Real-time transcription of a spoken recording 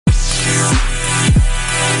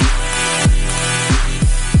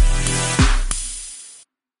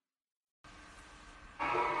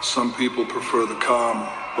Some people prefer the calm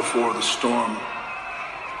before the storm.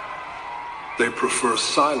 They prefer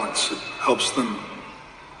silence. It helps them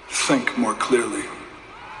think more clearly.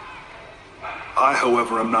 I,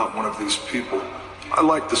 however, am not one of these people. I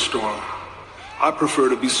like the storm. I prefer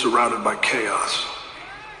to be surrounded by chaos.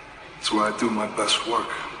 It's where I do my best work.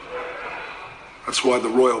 That's why the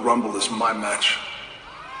Royal Rumble is my match.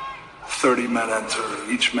 30 men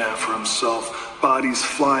enter, each man for himself. Bodies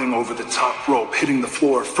flying over the top rope, hitting the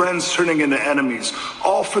floor. Friends turning into enemies,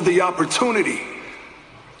 all for the opportunity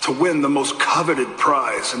to win the most coveted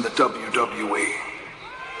prize in the WWE.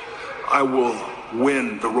 I will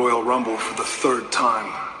win the Royal Rumble for the 3rd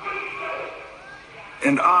time.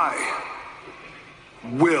 And I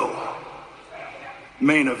will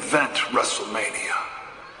main event WrestleMania.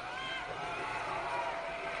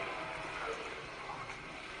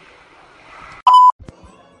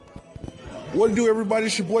 What to do, everybody?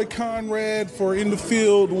 It's your boy Conrad for In the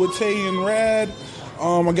Field with Tay and Rad.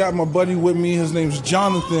 I got my buddy with me. His name's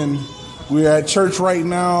Jonathan. We're at church right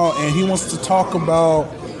now, and he wants to talk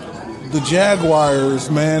about the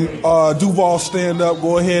Jaguars, man. Duval, stand up.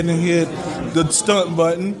 Go ahead and hit the stunt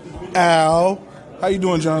button. Ow. How you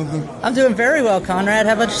doing, Jonathan? I'm doing very well, Conrad.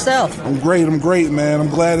 How about yourself? I'm great, man. I'm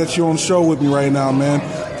glad that you're on the show with me right now, man.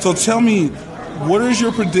 So tell me, what is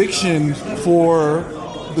your prediction for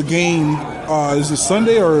the game? Is it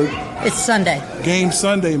Sunday or? It's Sunday. Game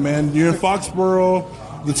Sunday, man. You're in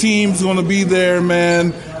Foxborough. The team's going to be there,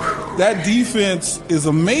 man. That defense is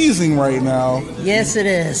amazing right now. Yes, it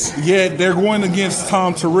is. Yet they're going against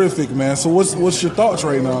Tom Terrific, man. So what's your thoughts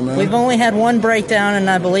right now, man? We've only had one breakdown, and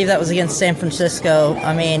I believe that was against San Francisco.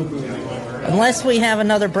 I mean, unless we have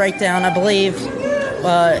another breakdown, I believe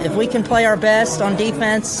if we can play our best on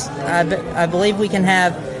defense, I believe we can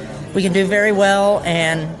do very well.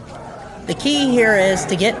 And the key here is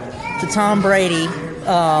to get to Tom Brady,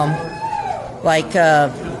 like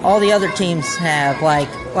all the other teams have,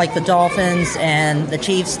 like the Dolphins and the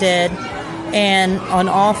Chiefs did. And on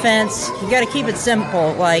offense, you got to keep it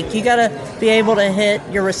simple. Like, you got to be able to hit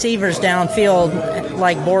your receivers downfield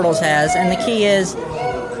like Bortles has. And the key is,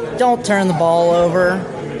 don't turn the ball over.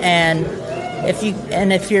 And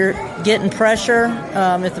if you're getting pressure,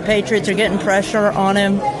 if the Patriots are getting pressure on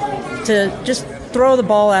him, to just throw the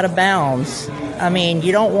ball out of bounds. I mean,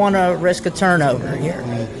 you don't want to risk a turnover here.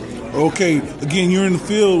 Okay, again, you're in the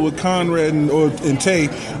field with Conrad and Tay.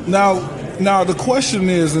 Now the question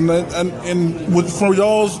is, for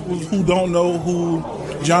those who don't know who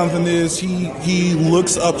Jonathan is, he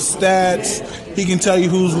looks up stats. He can tell you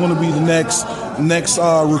who's going to be the next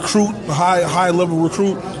recruit, high level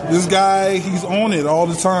recruit. This guy, he's on it all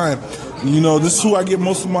the time. You know, this is who I get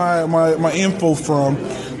most of my info from.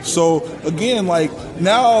 So again, like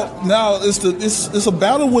now it's a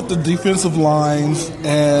battle with the defensive lines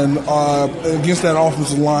and against that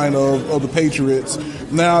offensive line of the Patriots.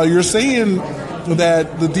 Now you're saying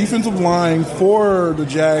that the defensive line for the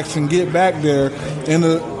Jags can get back there,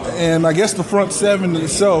 and I guess the front seven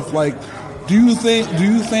itself. Like, do you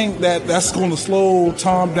think that that's going to slow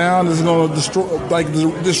Tom down? Is it going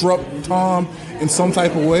to disrupt Tom in some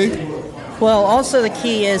type of way? Well, also the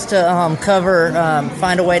key is to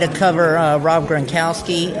find a way to cover Rob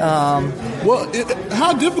Gronkowski.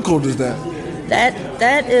 How difficult is that?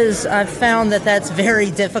 That is, I've found that's very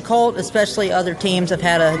difficult, especially other teams have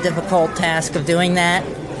had a difficult task of doing that.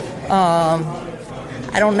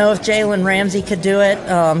 I don't know if Jalen Ramsey could do it.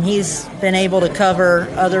 He's been able to cover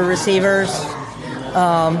other receivers.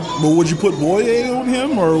 But would you put Boye on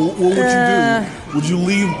him, or what would you do? Would you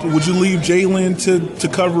leave Jalen to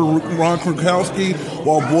cover Ron Gronkowski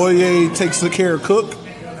while Boye takes the care of Cook?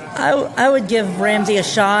 I would give Ramsey a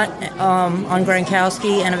shot on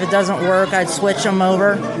Gronkowski, and if it doesn't work, I'd switch him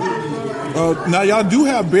over. Now y'all do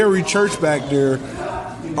have Barry Church back there.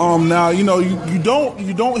 Now you know you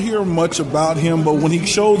don't hear much about him, but when he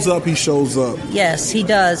shows up, he shows up. Yes, he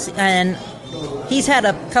does, and he's had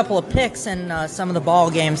a couple of picks in some of the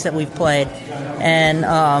ball games that we've played, and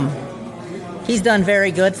he's done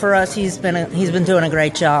very good for us. He's been doing a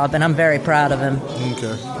great job, and I'm very proud of him.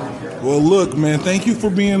 Okay. Well, look, man, thank you for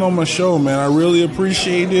being on my show, man. I really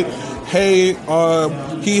appreciate it. Hey,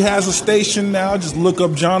 he has a station now. Just look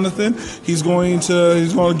up Jonathan. He's going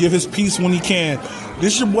to give his piece when he can.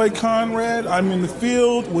 This is your boy Conrad. I'm in the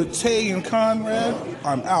field with Tay and Conrad.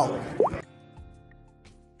 I'm out.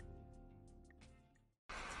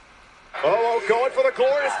 Oh, going for the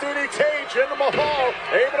glorious DDT. Jinder Mahal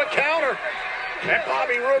able to counter. And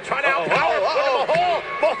Bobby Roode trying to outpower Mahal.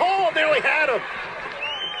 Mahal nearly had him.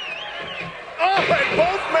 Oh, and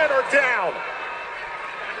both men are down.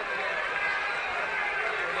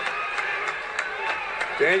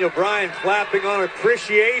 Daniel Bryan clapping on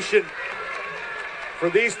appreciation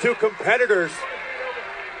for these two competitors.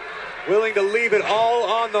 Willing to leave it all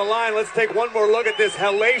on the line. Let's take one more look at this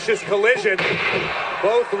hellacious collision.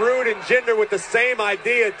 Both Rude and Jinder with the same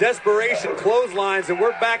idea, desperation clotheslines, and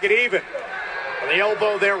we're back at even. And the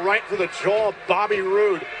elbow there right to the jaw of Bobby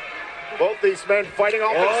Roode. Both these men fighting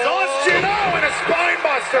off exhaustion. Oh, and a spine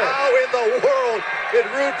buster. How in the world did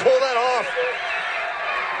Rude pull that off?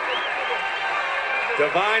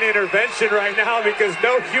 Divine intervention right now, because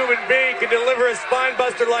no human being can deliver a spine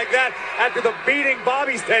buster like that after the beating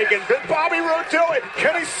Bobby's taken. Did Bobby Roode do it?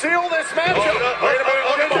 Can he seal this matchup? Wait a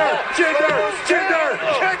minute. Jinder.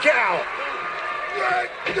 Kick out.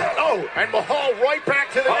 Oh, and Mahal right back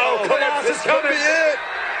to the Colossus is coming.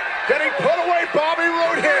 Can he put away Bobby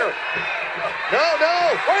Roode here? No.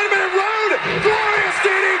 Wait a minute, Roode. Glorious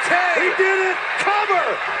DDT. He did it.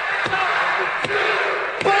 Cover.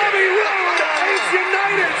 Bobby Roode is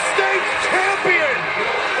United States champion.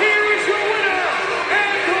 Here is your winner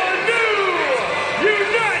and the new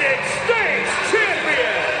United States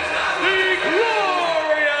champion, the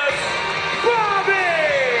glorious Bobby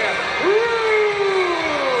Roode.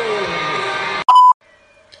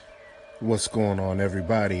 What's going on,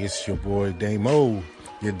 everybody? It's your boy Damo,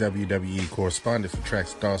 your WWE correspondent for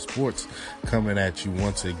Trackstar Sports, coming at you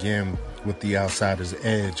once again with the Outsider's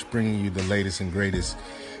Edge, bringing you the latest and greatest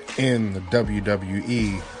in the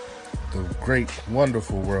WWE, the great,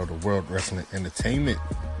 wonderful world of World Wrestling Entertainment.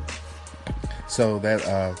 So that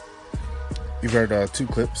you've heard two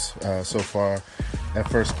clips so far. That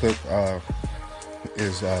first clip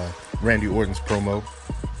is Randy Orton's promo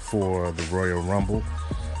for the Royal Rumble,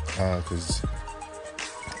 because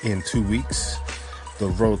in 2 weeks the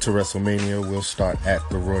road to WrestleMania will start at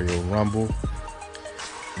the Royal Rumble.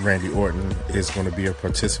 Randy Orton is going to be a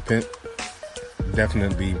participant.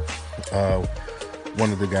 Definitely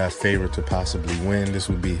one of the guys favored to possibly win. This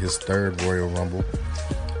would be his third Royal Rumble.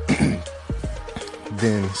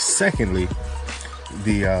 Then secondly,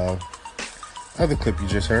 the other clip you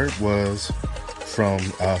just heard was from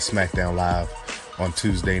SmackDown Live on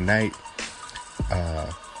Tuesday night.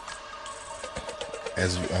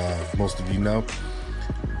 As most of you know,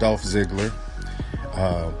 Dolph Ziggler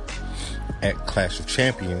at Clash of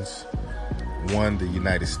Champions won the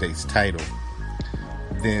United States title.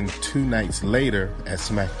 Then 2 nights later at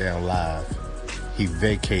SmackDown Live, he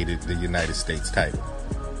vacated the United States title.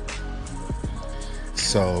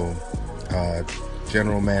 So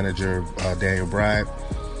General Manager Daniel Bryan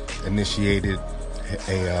initiated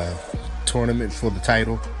a tournament for the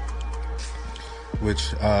title,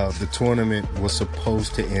 which the tournament was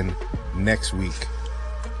supposed to end next week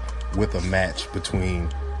with a match between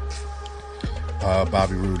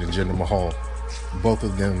Bobby Roode and Jinder Mahal. Both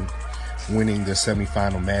of them winning their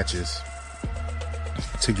semifinal matches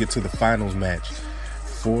to get to the finals match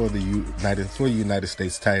for the United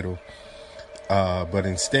States title. But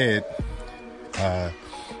instead,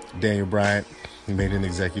 Daniel Bryan made an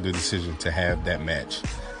executive decision to have that match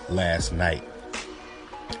last night.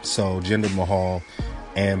 So Jinder Mahal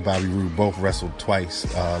and Bobby Roode both wrestled twice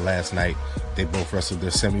last night. They both wrestled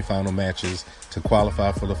their semifinal matches to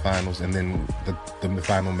qualify for the finals, and then the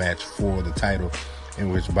final match for the title, in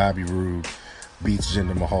which Bobby Roode beats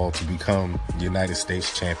Jinder Mahal to become United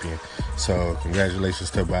States champion. So congratulations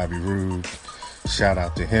to Bobby Roode. Shout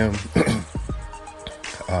out to him.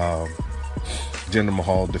 Jinder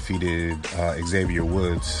Mahal defeated Xavier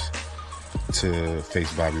Woods to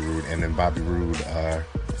face Bobby Roode, and then Bobby Roode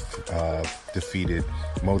defeated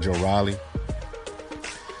Mojo Rawley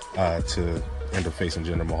to end up facing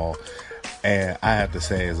Jinder Mahal. And I have to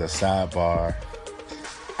say, as a sidebar,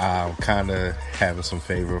 I'm kind of having some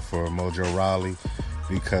favor for Mojo Rawley,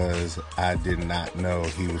 because I did not know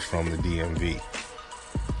he was from the DMV.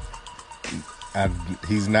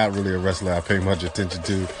 He's not really a wrestler I pay much attention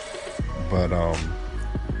to, but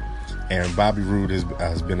and Bobby Roode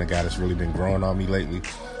has been a guy that's really been growing on me lately.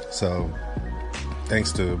 So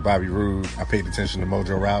thanks to Bobby Roode, I paid attention to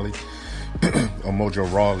Mojo Rawley, or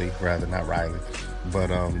Mojo Rawley rather, not Riley.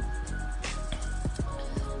 But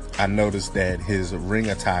I noticed that his ring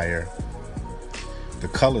attire, the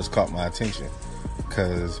colors caught my attention,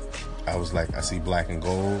 because I was like, I see black and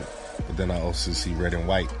gold, but then I also see red and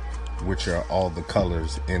white, which are all the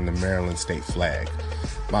colors in the Maryland state flag,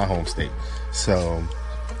 my home state. So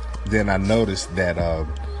then I noticed that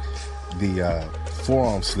the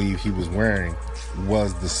forearm sleeve he was wearing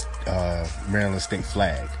was the Maryland state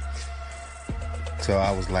flag. So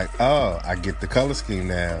I was like, oh, I get the color scheme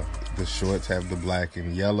now. The shorts have the black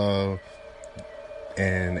and yellow,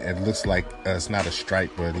 and it looks like it's not a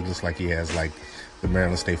stripe, but it looks like he has like the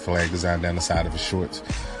Maryland State flag designed down the side of his shorts.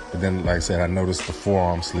 But then, like I said, I noticed the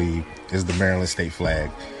forearm sleeve is the Maryland State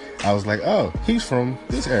flag. I was like, oh, he's from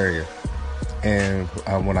this area. And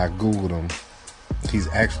when I Googled him, he's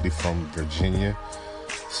actually from Virginia.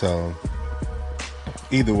 So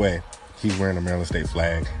either way, he's wearing a Maryland State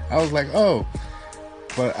flag. I was like, oh,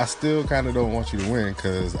 but I still kind of don't want you to win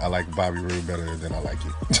because I like Bobby Roode better than I like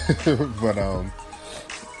you. But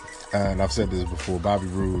and I've said this before, Bobby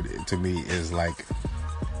Roode to me is like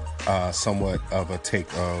somewhat of a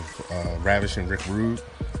take of Ravishing Rick Rude.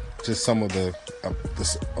 Just some of the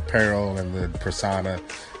apparel and the persona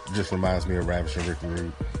just reminds me of Ravishing Rick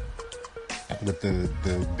Rude, with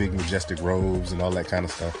the big majestic robes and all that kind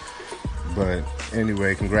of stuff. But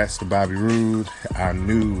anyway, congrats to Bobby Roode, our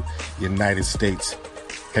new United States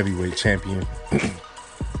heavyweight champion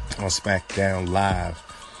on SmackDown Live.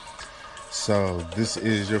 So this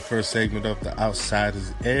is your first segment of the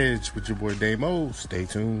Outsider's Edge with your boy Damo. Stay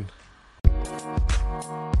tuned.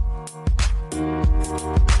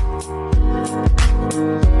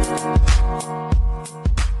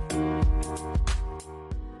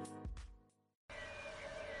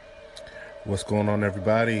 What's going on,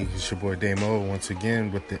 everybody? It's your boy Damo once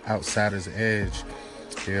again with the Outsider's Edge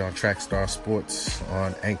here on Trackstar Sports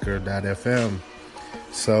on Anchor.fm.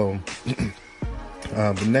 So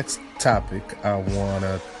the next topic I want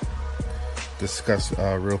to discuss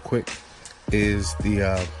real quick is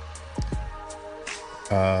the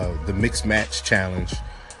Mixed Match Challenge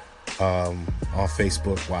on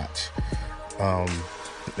Facebook Watch.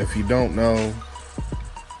 If you don't know,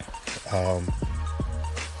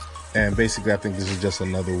 and basically I think this is just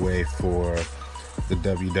another way for the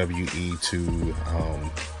WWE to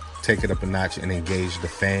take it up a notch and engage the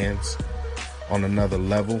fans on another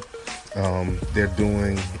level. They're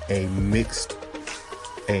doing a mixed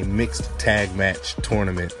tag match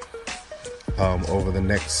tournament over the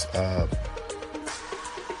next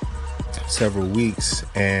several weeks,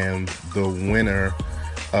 and the winner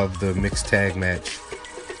of the mixed tag match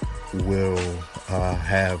will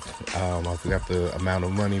have I forgot the amount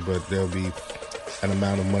of money, but there'll be an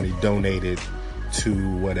amount of money donated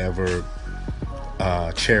to whatever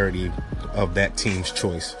charity of that team's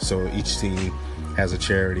choice. So each team has a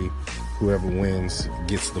charity. Whoever wins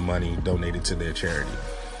gets the money donated to their charity.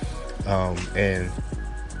 And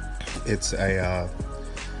it's a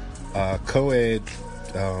co-ed,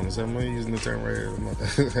 is that me using the term right?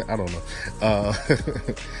 I don't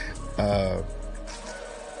know.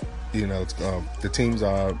 You know, it's, the teams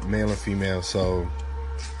are male and female, so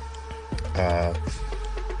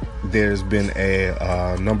there's been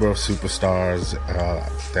a number of superstars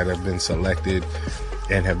that have been selected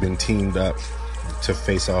and have been teamed up to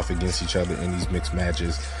face off against each other in these mixed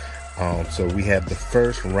matches. So we have the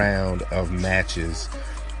first round of matches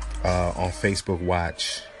on Facebook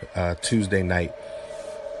Watch Tuesday night.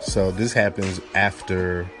 So this happens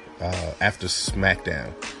after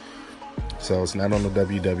SmackDown. So it's not on the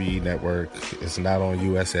WWE network. It's not on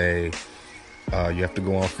USA. You have to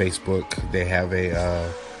go on Facebook. They have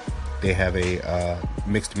a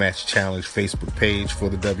mixed match challenge Facebook page for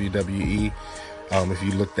the WWE. If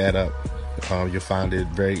you look that up, you'll find it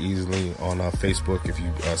very easily on Facebook if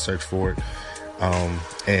you search for it.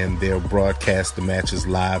 And they'll broadcast the matches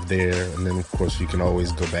live there. And then, of course, you can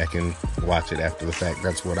always go back and watch it after the fact.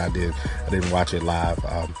 That's what I did. I didn't watch it live.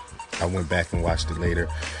 I went back and watched it later.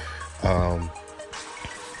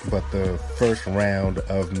 But the first round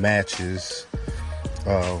of matches,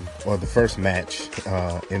 or the first match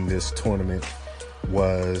in this tournament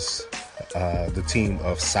was the team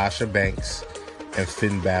of Sasha Banks and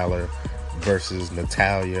Finn Balor versus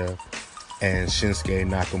Natalya and Shinsuke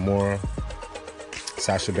Nakamura.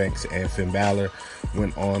 Sasha Banks and Finn Balor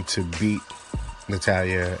went on to beat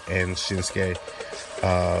Natalya and Shinsuke.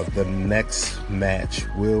 The next match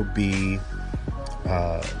will be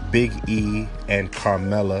Big E and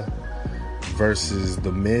Carmella versus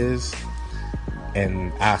The Miz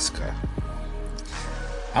and Asuka.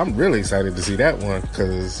 I'm really excited to see that one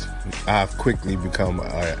because I've quickly become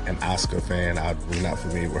an Asuka fan. I was not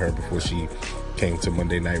familiar with her before she came to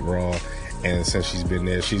Monday Night Raw, and since she's been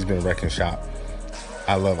there, she's been wrecking shop.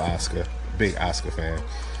 I love Asuka, big Asuka fan.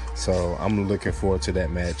 So I'm looking forward to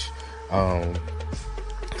that match. I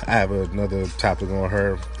have another topic on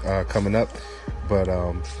her coming up. But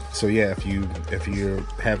so yeah, if you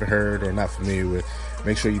haven't heard or not familiar with,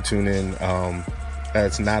 make sure you tune in.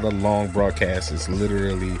 It's not a long broadcast; it's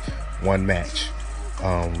literally one match.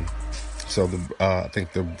 So I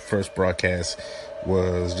think the first broadcast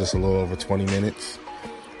was just a little over 20 minutes,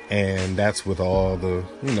 and that's with all the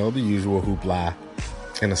the usual hoopla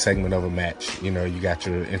in a segment of a match. You got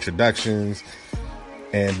your introductions,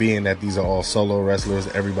 And being that these are all solo wrestlers,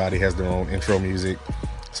 everybody has their own intro music.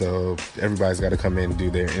 So everybody's got to come in and do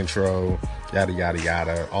their intro, yada, yada,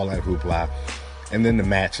 yada, all that hoopla. And then the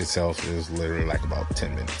match itself is literally like about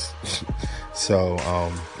 10 minutes. So,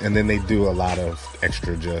 and then they do a lot of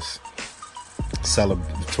extra just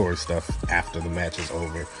celebratory stuff after the match is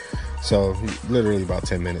over. So literally about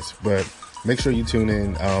 10 minutes. But make sure you tune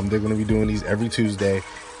in. They're going to be doing these every Tuesday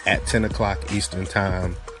at 10 o'clock Eastern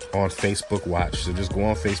Time on Facebook Watch. So just go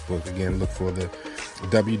on Facebook. Again, look for the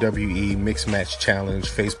WWE Mixed Match Challenge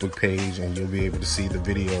Facebook page, and you'll be able to see the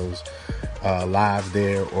videos live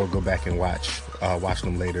there, or go back and watch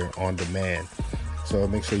them later on demand. So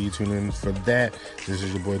make sure you tune in for that. This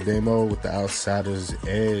is your boy Damo with the Outsider's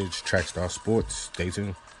Edge, Trackstar Sports. Stay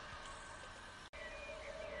tuned.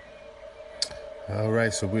 All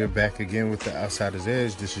right, so we're back again with the Outsider's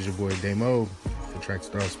Edge. This is your boy Damo for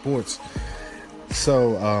Trackstar Sports.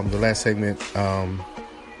 So the last segment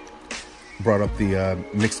brought up the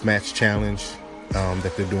Mixed Match Challenge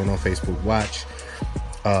that they're doing on Facebook Watch.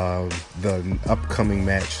 The upcoming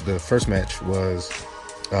match, the first match was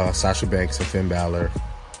Sasha Banks and Finn Balor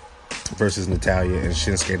versus Natalya and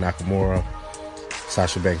Shinsuke Nakamura.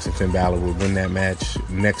 Sasha Banks and Finn Balor will win that match.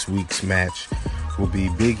 Next week's match will be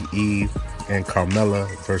Big E and Carmella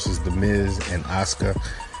versus The Miz and Asuka.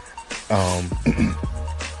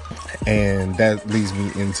 And that leads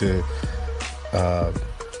me into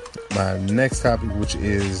my next topic, which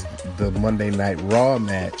is the Monday Night Raw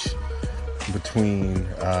match between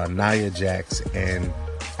Nia Jax and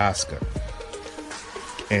Asuka.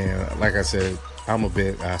 And like I said, I'm a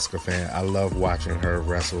big Asuka fan. I love watching her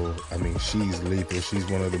wrestle. I mean, she's lethal. She's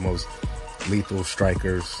one of the most lethal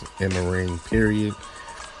strikers in the ring, period.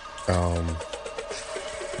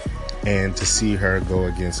 And to see her go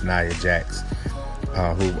against Nia Jax,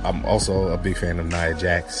 who I'm also a big fan of Nia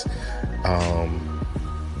Jax.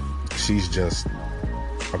 She's just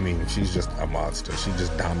a monster. She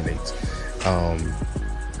just dominates.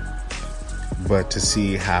 But to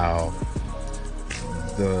see how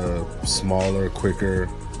the smaller, quicker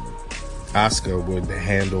Asuka would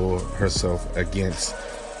handle herself against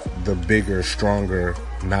the bigger, stronger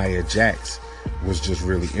Nia Jax was just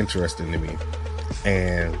really interesting to me.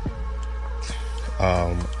 And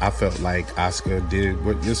I felt like Asuka did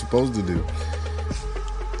what you're supposed to do.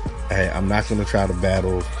 Hey, I'm not going to try to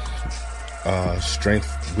battle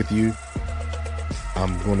strength with you.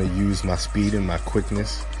 I'm going to use my speed and my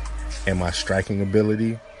quickness and my striking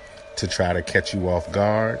ability to try to catch you off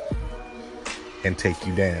guard and take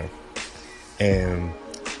you down. And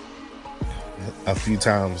a few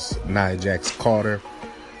times Nia Jax caught her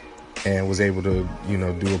and was able to,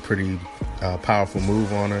 do a pretty powerful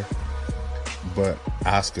move on her. But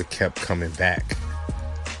Asuka kept coming back,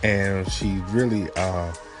 and she really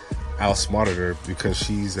outsmarted her because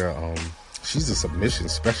she's a submission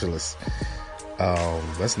specialist.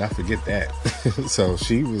 Let's not forget that. So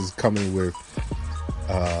she was coming with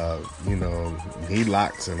knee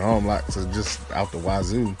locks and arm locks are just out the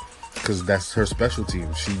wazoo, because that's her specialty.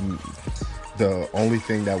 The only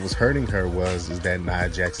thing that was hurting her is that Nia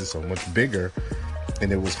Jax is so much bigger,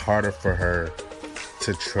 and it was harder for her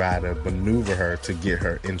to try to maneuver her to get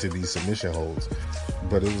her into these submission holds.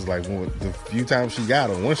 But it was like the few times she got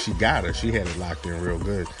her, once she got her, she had it locked in real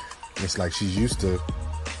good. It's like she's used to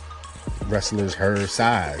wrestlers her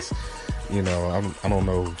size. I don't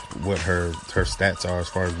know what her stats are as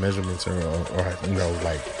far as measurements or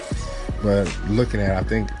but looking at it, I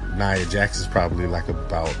think Nia Jax is probably like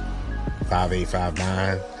about 5'8",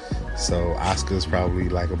 5'9". So Asuka's probably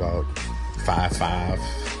like about 5'5",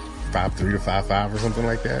 5'3" to 5'5" or something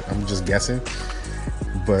like that. I'm just guessing.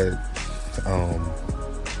 But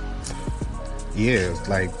it's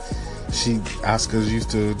like Asuka's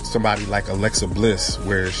used to somebody like Alexa Bliss,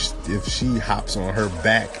 where if she hops on her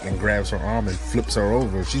back and grabs her arm and flips her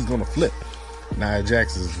over, she's gonna flip. Nia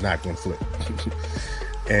Jax is not gonna flip.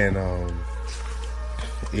 And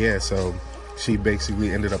so she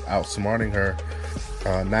basically ended up outsmarting her.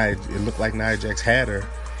 It looked like Nia Jax had her.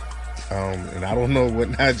 And I don't know what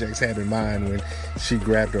Nia Jax had in mind when she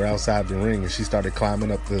grabbed her outside the ring and she started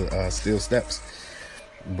climbing up the steel steps.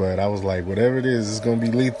 But I was like, whatever it is, it's going to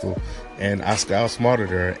be lethal. And Asuka outsmarted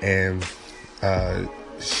her, and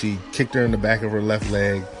she kicked her in the back of her left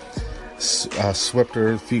leg, swept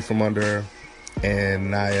her feet from under her,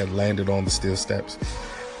 and Nia landed on the steel steps,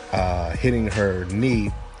 hitting her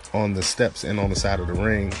knee on the steps and on the side of the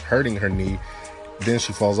ring, hurting her knee. Then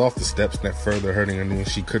she falls off the steps, that further hurting her knee.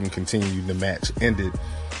 She couldn't continue. The match ended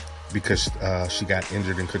because she got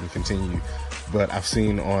injured and couldn't continue. But I've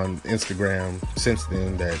seen on Instagram since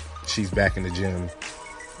then that she's back in the gym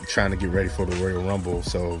trying to get ready for the Royal Rumble.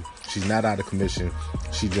 So she's not out of commission.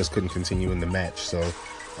 She just couldn't continue in the match. So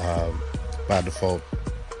by default,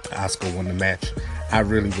 Asuka won the match. I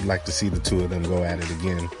really would like to see the two of them go at it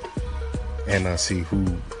again and see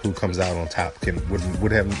who comes out on top.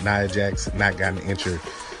 Would have Nia Jax not gotten injured,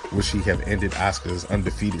 would she have ended Asuka's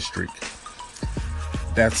undefeated streak?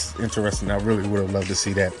 That's interesting. I really would have loved to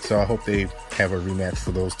see that. So I hope they have a rematch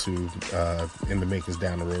for those two in the makings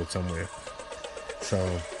down the road somewhere. So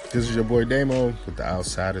this is your boy Damo with the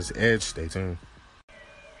Outsider's Edge. Stay tuned.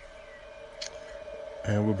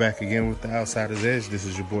 And we're back again with the Outsider's Edge. This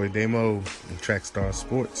is your boy Damo in Trackstar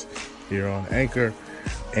Sports here on Anchor.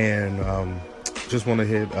 And just want to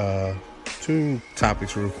hit two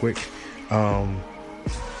topics real quick.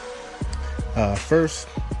 First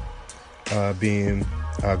being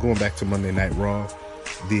going back to Monday Night Raw,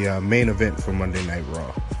 the main event for Monday Night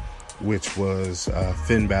Raw, which was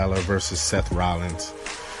Finn Balor versus Seth Rollins.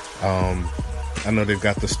 I know they've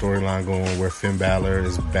got the storyline going where Finn Balor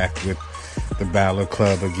is back with the Balor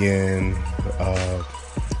Club again,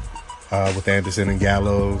 with Anderson and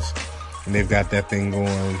Gallows, and they've got that thing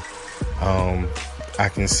going. I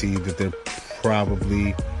can see that they're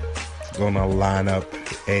probably going to line up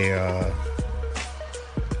a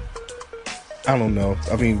I don't know.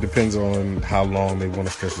 I mean, depends on how long they want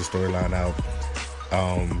to stretch the storyline out.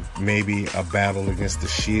 Maybe a battle against the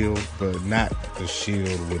Shield, but not the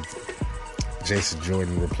Shield with Jason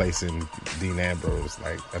Jordan replacing Dean Ambrose.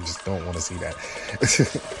 Like, I just don't want to see that.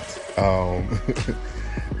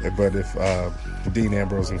 But if Dean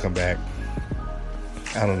Ambrose can come back,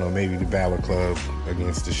 I don't know, maybe the Balor Club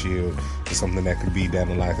against the Shield is something that could be down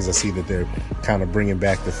the line, because I see that they're kind of bringing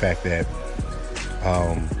back the fact that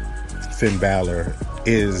Finn Balor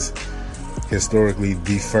is historically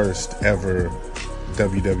the first ever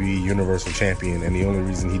WWE Universal Champion, and the only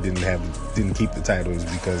reason he didn't keep the title is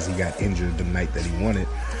because he got injured the night that he won it.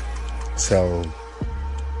 So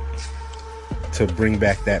to bring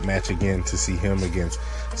back that match again, to see him against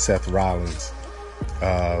Seth Rollins,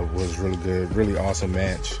 was really good, really awesome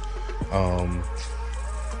match.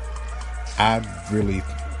 I really,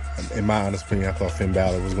 in my honest opinion, I thought Finn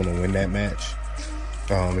Balor was going to win that match.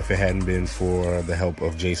 If it hadn't been for the help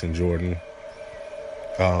of Jason Jordan.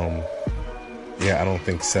 I don't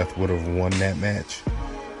think Seth would have won that match.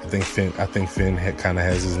 I think Finn kind of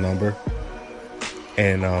has his number.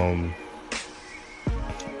 And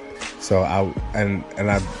so I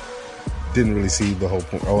didn't really see the whole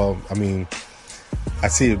point. Oh, well, I mean, I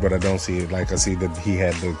see it, but I don't see it. Like, I see that he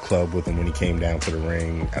had the club with him when he came down to the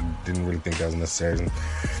ring. I didn't really think that was necessary.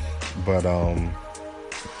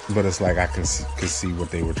 But it's like I could see what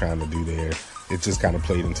they were trying to do there. It just kind of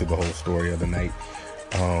played into the whole story of the night.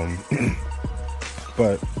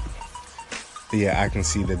 But yeah, I can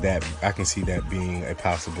see that being a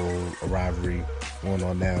possible rivalry going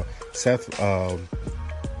on now. Seth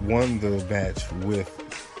won the match with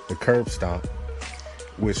the curb stomp,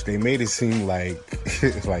 which they made it seem like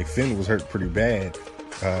like Finn was hurt pretty bad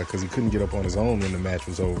because he couldn't get up on his own when the match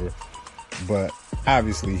was over. But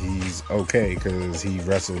obviously he's okay because he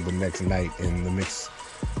wrestled the next night in the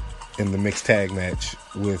mixed tag match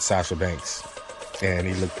with Sasha Banks, and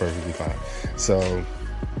he looked perfectly fine. So,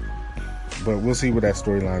 but we'll see where that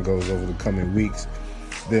storyline goes over the coming weeks.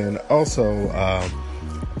 Then also,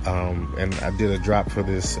 and I did a drop for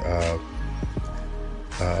this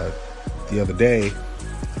the other day.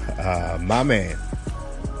 My man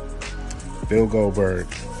Bill Goldberg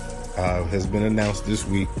has been announced this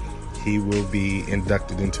week. He will be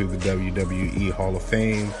inducted into the WWE Hall of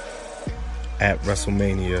Fame at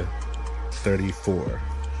WrestleMania 34.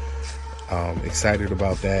 Excited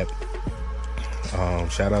about that.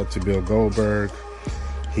 Shout out to Bill Goldberg.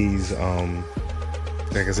 He's,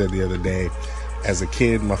 like I said the other day, as a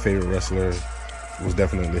kid, my favorite wrestler was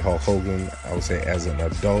definitely Hulk Hogan. I would say as an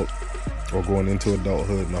adult or going into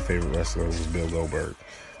adulthood, my favorite wrestler was Bill Goldberg.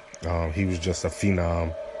 He was just a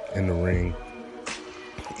phenom in the ring.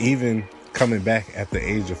 Even coming back at the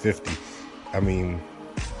age of 50, I mean,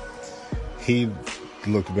 he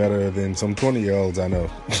looked better than some 20-year-olds I know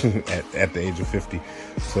at the age of 50.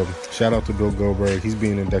 So shout out to Bill Goldberg. He's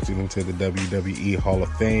being inducted into the WWE Hall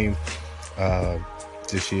of Fame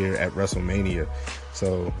this year at WrestleMania.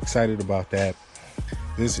 So excited about that.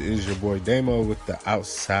 This is your boy Damo with the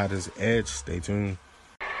Outsider's Edge. Stay tuned.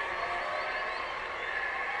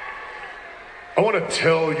 I want to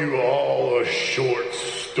tell you all a short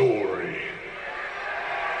story.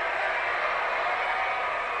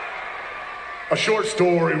 A short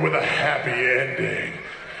story with a happy ending.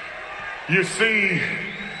 You see,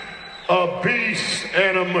 a beast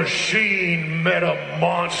and a machine met a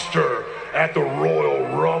monster at the Royal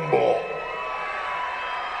Rumble.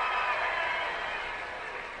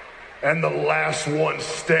 And the last one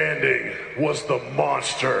standing was the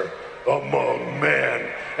Monster among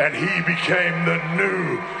men. And he became the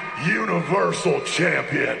new Universal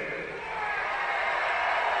Champion.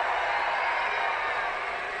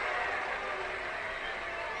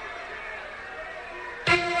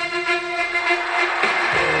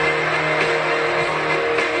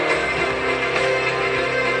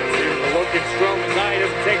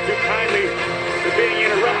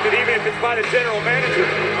 By the general manager.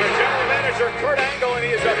 Our general manager, Kurt Angle, and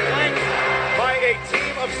he is flanked by a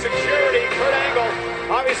team of security. Kurt Angle,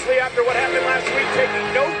 obviously after what happened last week, taking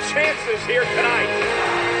no chances here tonight.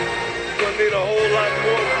 You're going to need a whole lot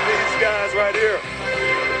more from these guys right here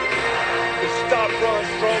to stop Braun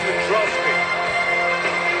Strowman, trust me.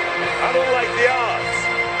 I don't like the odds.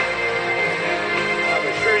 I'm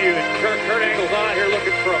assure you that Kurt Angle's not here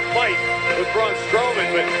looking for a fight with Braun Strowman,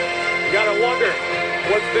 but you got to wonder,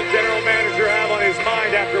 what's the general manager have on his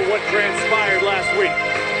mind after what transpired last week?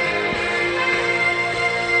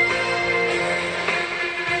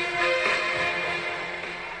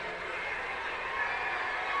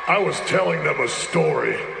 I was telling them a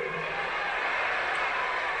story.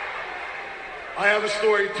 I have a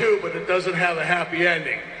story too, but it doesn't have a happy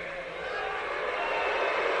ending.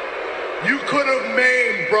 You could have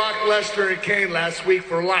maimed Brock Lesnar and Kane last week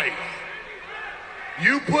for life.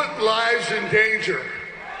 You put lives in danger,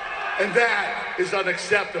 and that is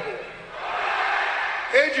unacceptable.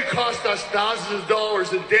 And you cost us thousands of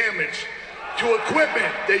dollars in damage to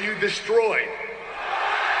equipment that you destroyed.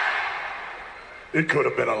 It could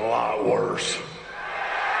have been a lot worse.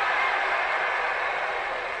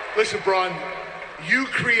 Listen, Braun, you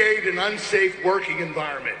create an unsafe working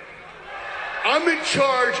environment. I'm in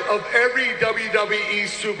charge of every WWE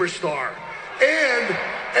superstar and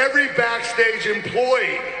every backstage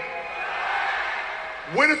employee.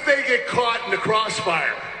 What if they get caught in the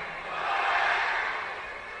crossfire?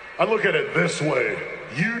 I look at it this way.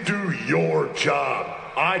 You do your job.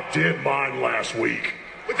 I did mine last week.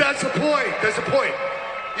 But that's the point. That's the point.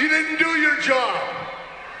 You didn't do your job.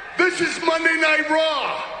 This is Monday Night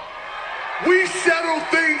Raw. We settle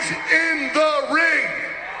things in the ring.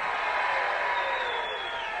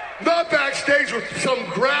 Not backstage with some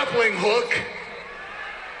grappling hook.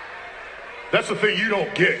 That's the thing you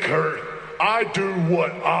don't get, Kurt. I do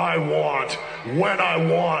what I want, when I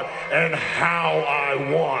want, and how I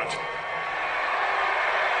want.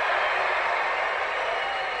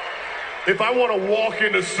 If I want to walk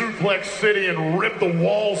into Suplex City and rip the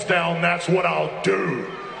walls down, that's what I'll do.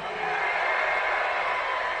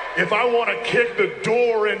 If I want to kick the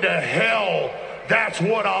door into hell, that's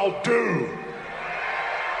what I'll do.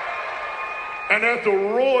 And at the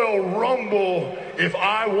Royal Rumble, if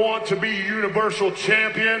I want to be Universal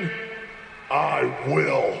Champion, I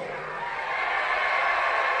will.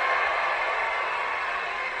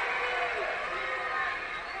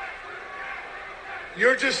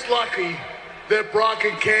 You're just lucky that Brock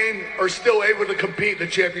and Kane are still able to compete in the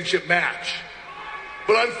championship match.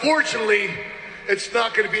 But unfortunately, it's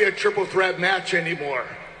not going to be a triple threat match anymore.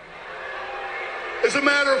 As a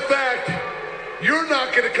matter of fact, you're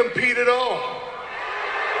not going to compete at all.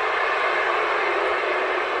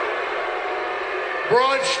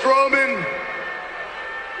 Braun Strowman,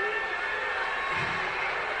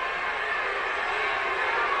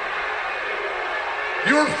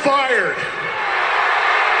 you're fired.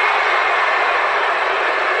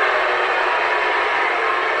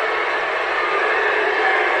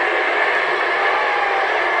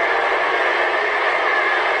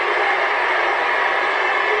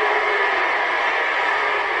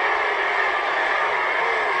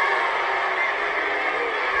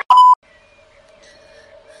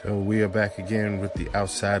 So we are back again with the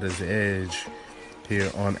Outsider's Edge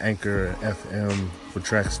here on Anchor FM for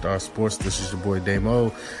Trackstar Sports. This is your boy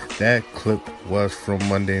Damo. That clip was from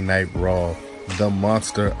Monday Night Raw. The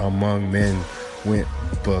Monster Among Men went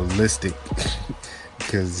ballistic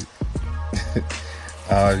because,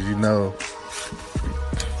 last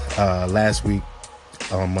week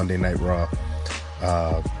on Monday Night Raw,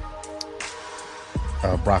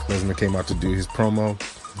 Brock Lesnar came out to do his promo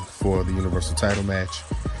for the Universal title match.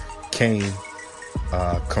 Kane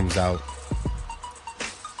comes out,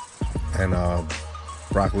 and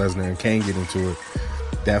Brock Lesnar and Kane get into it.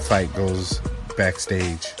 That fight goes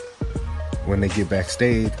backstage. When they get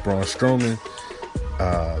backstage, Braun Strowman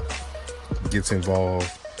gets involved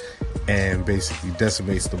and basically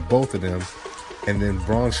decimates the both of them. And then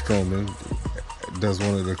Braun Strowman does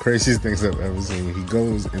one of the craziest things I've ever seen. He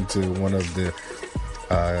goes into one of the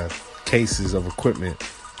cases of equipment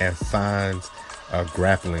and finds a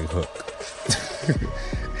grappling hook.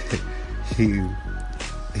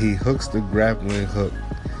 He hooks the grappling hook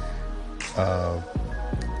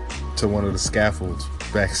to one of the scaffolds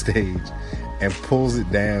backstage and pulls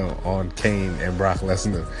it down on Kane and Brock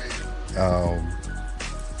Lesnar,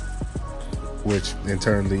 which in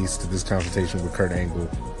turn leads to this confrontation with Kurt Angle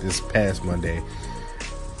this past Monday,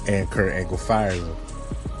 and Kurt Angle fires him.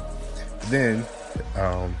 Then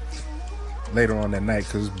later on that night,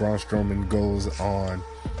 because Braun Strowman goes on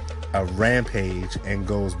a rampage and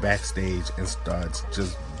goes backstage and starts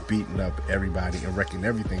just beating up everybody and wrecking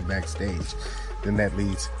everything backstage, then that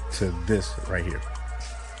leads to this right here.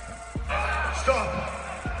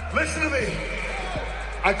 Stop. Listen to me.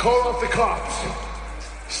 I call off the cops.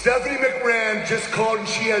 Stephanie McMahon just called and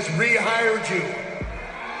she has rehired you.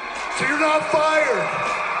 So you're not fired.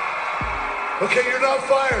 Okay, you're not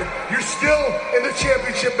fired. You're still in the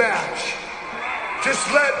championship match.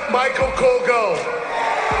 Just let Michael Cole go.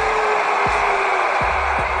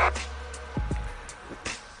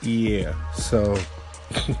 Yeah, so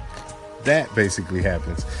that basically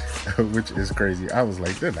happens, which is crazy. I was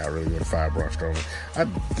like, they're not really going to fire Braun Strowman. I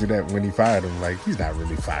do that when he fired him, like, he's not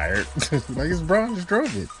really fired. Like, it's Braun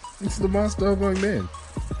Strowman. It's the monster among men.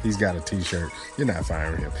 He's got a t-shirt. You're not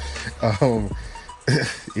firing him.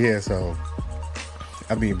 Yeah, so,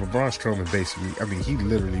 I mean, but Braun Strowman basically, I mean, he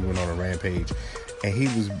literally went on a rampage, and he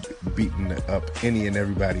was beating up any and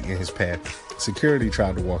everybody in his path. Security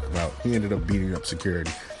tried to walk him out. He ended up beating up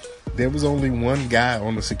security. There was only one guy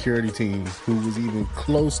on the security team who was even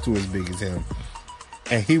close to as big as him,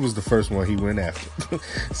 and he was the first one he went after.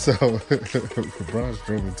 So Braun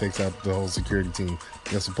Strowman takes out the whole security team.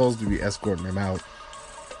 They're supposed to be escorting him out,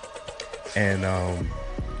 and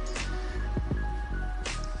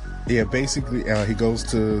yeah, basically he goes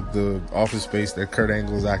to the office space that Kurt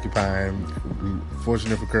Angle is occupying.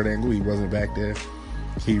 Fortunate for Kurt Angle, he wasn't back there.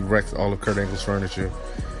 He wrecked all of Kurt Angle's furniture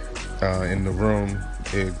in the room.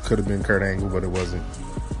 It could have been Kurt Angle, but it wasn't.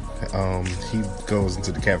 He goes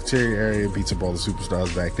into the cafeteria area, beats up all the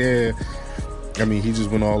superstars back there. I mean, he just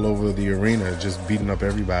went all over the arena, just beating up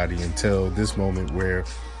everybody until this moment where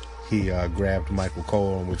he grabbed Michael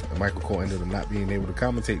Cole, in which Michael Cole ended up not being able to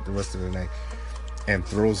commentate the rest of the night, and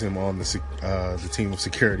throws him on the team of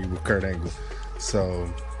security with Kurt Angle.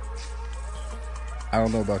 So, I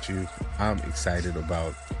don't know about you. I'm excited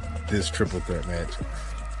about this triple threat match.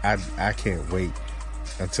 I can't wait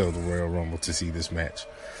until the Royal Rumble to see this match.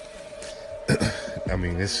 I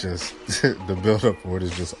mean, it's just the build up for it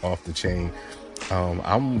is just off the chain.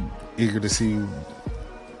 I'm eager to see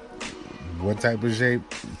what type of shape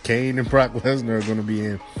Kane and Brock Lesnar are going to be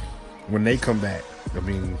in when they come back. I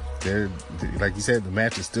mean, they're like you said, the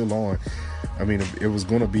match is still on. I mean, it was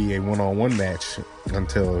going to be a one-on-one match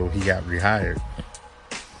until he got rehired.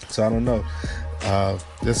 So I don't know.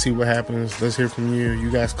 Let's see what happens. Let's hear from you.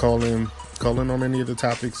 You guys call in on any of the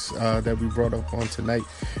topics that we brought up on tonight.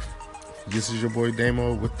 This is your boy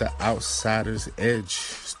Damo with the Outsider's Edge.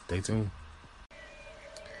 Stay tuned.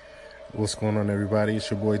 What's going on, everybody? It's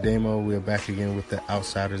your boy Damo. We're back again with the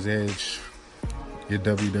Outsider's Edge, your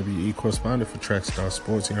WWE correspondent for Trackstar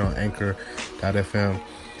Sports here on Anchor.fm.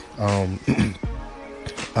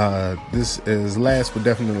 This is last but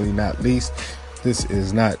definitely not least. This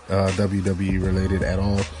is not WWE related at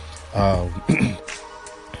all.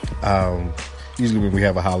 Usually when we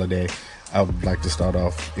have a holiday, I would like to start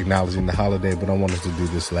off acknowledging the holiday, but I wanted to do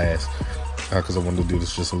this last because I wanted to do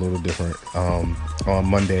this just a little different. On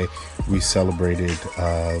Monday, we celebrated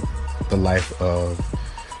the life of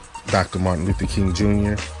Dr. Martin Luther King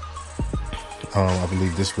Jr. I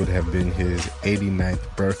believe this would have been his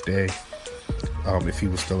 89th birthday if he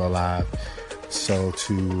was still alive. So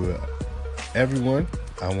to everyone,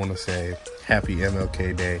 I want to say happy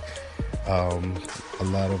MLK Day. A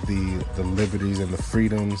lot of the liberties and the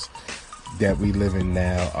freedoms that we live in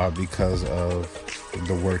now are because of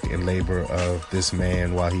the work and labor of this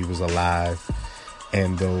man while he was alive,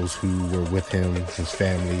 and those who were with him, his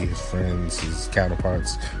family, his friends, his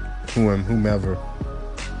counterparts, whomever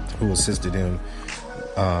who assisted him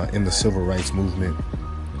in the civil rights movement.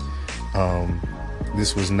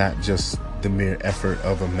 This was not just the mere effort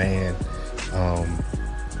of a man.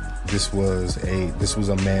 This was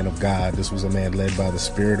a man of God. This was a man led by the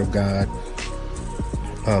Spirit of God.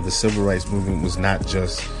 The civil rights movement was not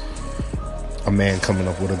just a man coming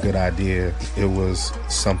up with a good idea. It was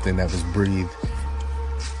something that was breathed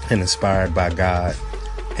and inspired by God.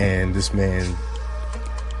 And this man,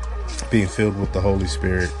 being filled with the Holy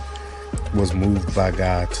Spirit, was moved by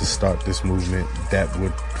God to start this movement that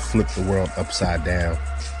would flip the world upside down.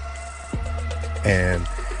 And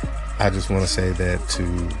I just want to say that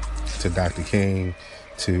to Dr. King,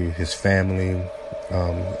 to his family,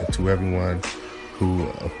 and to everyone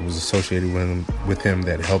who was associated with him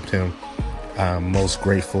that helped him. I'm most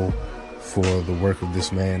grateful for the work of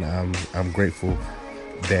this man. I'm grateful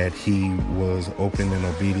that he was open and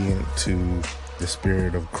obedient to the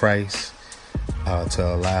Spirit of Christ,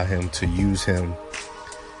 to allow him to use him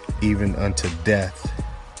even unto death.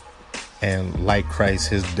 And like Christ,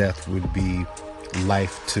 his death would be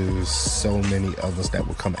life to so many others that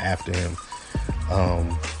would come after him.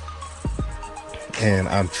 And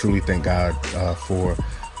I'm truly thank God for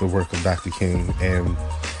the work of Dr. King. And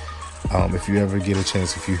if you ever get a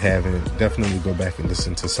chance, if you haven't, definitely go back and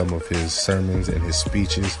listen to some of his sermons and his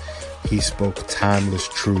speeches. He spoke timeless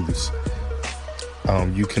truths.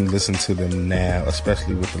 You can listen to them now,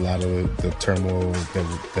 especially with a lot of the turmoil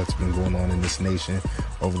that's been going on in this nation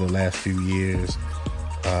over the last few years.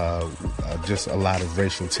 Just a lot of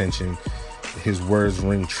racial tension. His words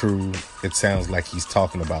ring true. It sounds like he's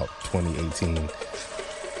talking about 2018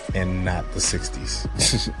 and not the 60s.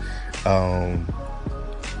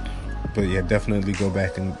 But yeah, definitely go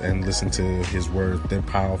back and listen to his words. They're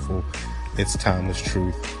powerful. It's timeless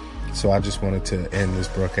truth. So I just wanted to end this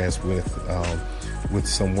broadcast with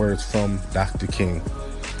some words from Dr. King.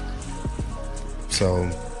 So,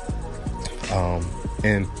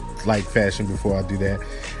 in like fashion, before I do that,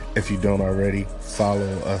 if you don't already,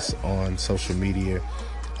 follow us on social media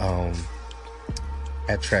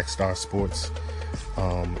at Trackstar Sports,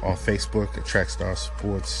 on Facebook at Trackstar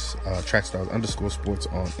Sports,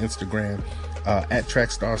 Trackstar_sports on Instagram, at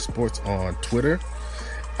Trackstar Sports on Twitter,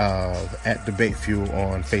 at Debate Fuel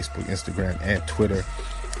on Facebook, Instagram, and Twitter.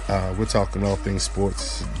 We're talking all things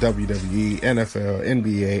sports, WWE, NFL,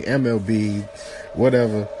 NBA, MLB,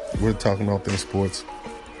 whatever. We're talking all things sports.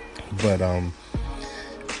 But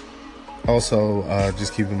also,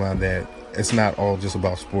 just keep in mind that it's not all just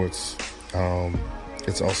about sports.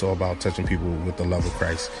 It's also about touching people with the love of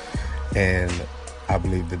Christ. And I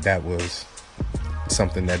believe that was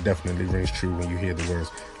something that definitely rings true when you hear the words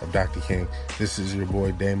of Dr. King. This is your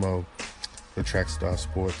boy Damo for Trackstar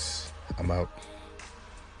Sports. I'm out.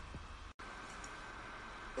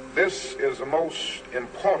 This is the most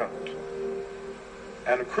important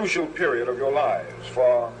and crucial period of your lives,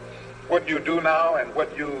 for what you do now and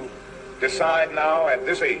what you decide now at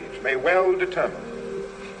this age may well determine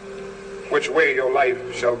which way your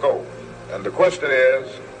life shall go. And the question is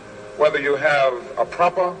whether you have a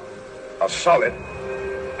proper, a solid,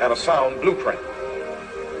 and a sound blueprint.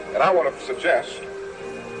 And I want to suggest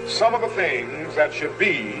some of the things that should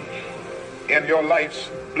be in your life's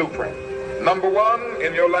blueprint. Number one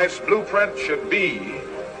in your life's blueprint should be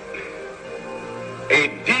a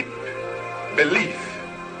deep belief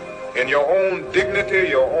in your own dignity,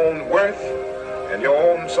 your own worth, and your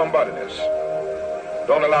own somebodyness.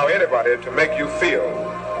 Don't allow anybody to make you feel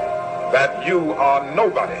that you are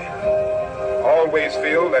nobody. Always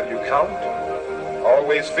feel that you count.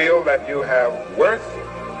 Always feel that you have worth.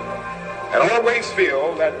 And always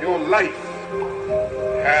feel that your life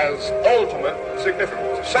has ultimate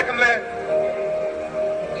significance. Secondly,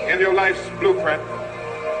 in your life's blueprint,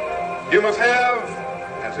 you must have,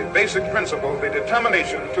 as a basic principle, the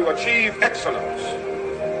determination to achieve excellence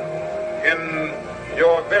in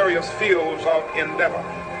your various fields of endeavor.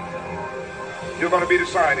 You're going to be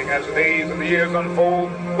deciding as the days and the years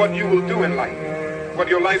unfold what you will do in life, what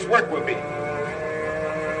your life's work will be.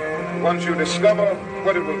 Once you discover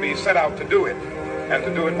what it will be, set out to do it, and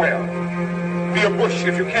to do it well. Be a bush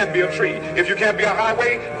if you can't be a tree. If you can't be a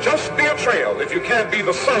highway, just be a trail. If you can't be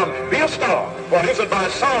the sun, be a star. For it isn't by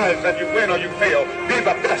size that you win or you fail. Be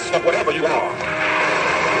the best of whatever you are.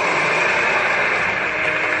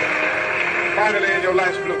 Finally, in your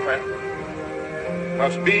life's blueprint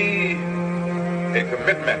must be a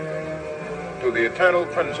commitment to the eternal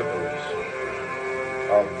principles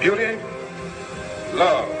of beauty,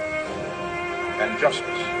 love, and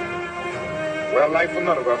justice. Well, life for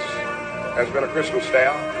none of us has been a crystal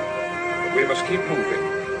staff, but we must keep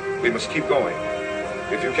moving. We must keep going.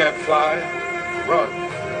 If you can't fly, run.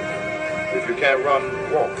 If you can't run,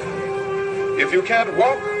 walk. If you can't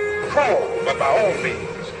walk, crawl, but by all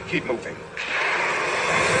means, keep moving.